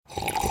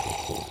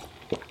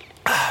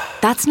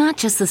That's not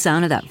just the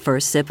sound of that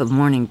first sip of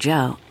Morning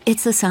Joe.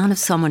 It's the sound of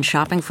someone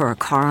shopping for a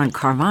car on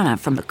Carvana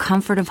from the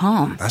comfort of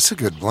home. That's a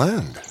good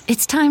blend.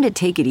 It's time to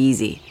take it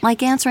easy,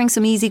 like answering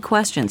some easy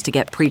questions to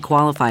get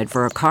pre-qualified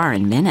for a car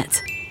in minutes.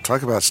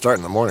 Talk about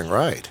starting the morning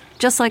right.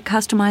 Just like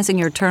customizing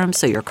your terms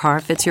so your car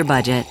fits your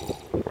budget.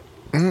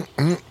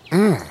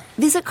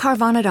 Visit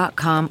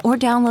Carvana.com or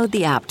download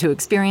the app to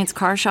experience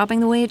car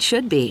shopping the way it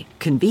should be.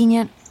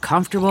 Convenient,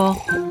 comfortable.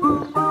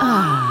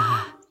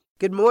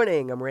 Good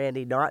morning, I'm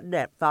Randy Naughton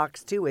at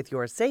Fox 2 with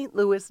your St.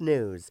 Louis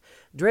news.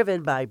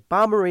 Driven by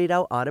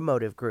Bomarito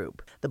Automotive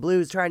Group. The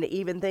Blues trying to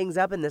even things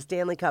up in the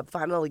Stanley Cup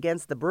final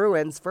against the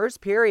Bruins. First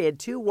period,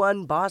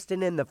 2-1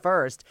 Boston in the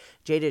first.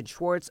 Jaden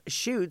Schwartz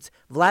shoots.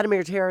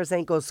 Vladimir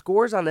Tarasenko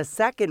scores on a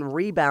second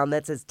rebound.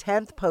 That's his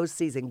 10th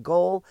postseason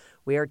goal.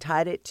 We are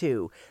tied at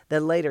 2.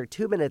 Then later,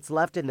 2 minutes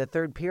left in the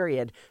third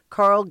period,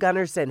 Carl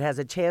Gunnarsson has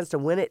a chance to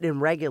win it in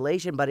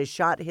regulation, but his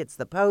shot hits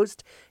the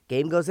post.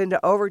 Game goes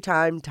into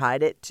overtime,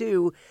 tied at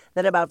 2.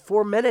 Then about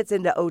 4 minutes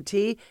into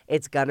OT,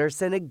 it's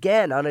Gunnarsson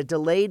again on a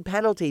delayed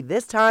penalty.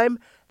 This time,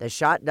 the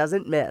shot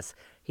doesn't miss.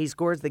 He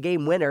scores the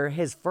game winner,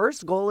 his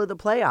first goal of the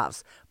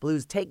playoffs.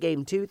 Blues take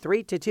game 2,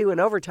 3-2 in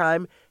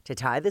overtime to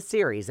tie the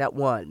series at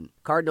 1.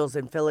 Cardinals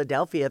in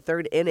Philadelphia,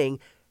 third inning.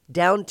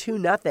 Down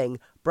 2-0,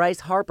 Bryce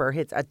Harper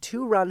hits a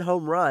 2-run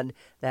home run.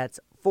 That's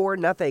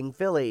 4-0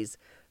 Phillies.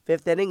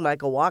 Fifth inning,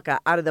 Michael Wacha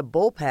out of the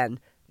bullpen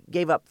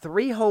gave up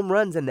 3 home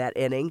runs in that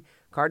inning.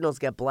 Cardinals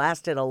get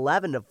blasted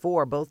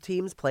 11-4. Both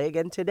teams play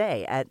again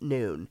today at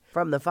noon.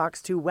 From the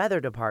Fox 2 Weather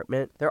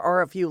Department, there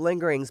are a few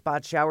lingering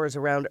spot showers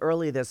around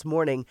early this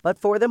morning, but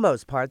for the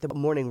most part, the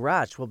morning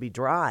rush will be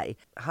dry.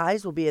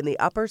 Highs will be in the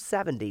upper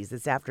 70s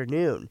this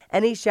afternoon.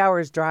 Any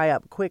showers dry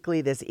up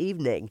quickly this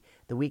evening.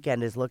 The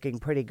weekend is looking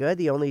pretty good.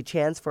 The only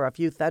chance for a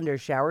few thunder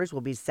showers will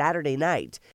be Saturday night.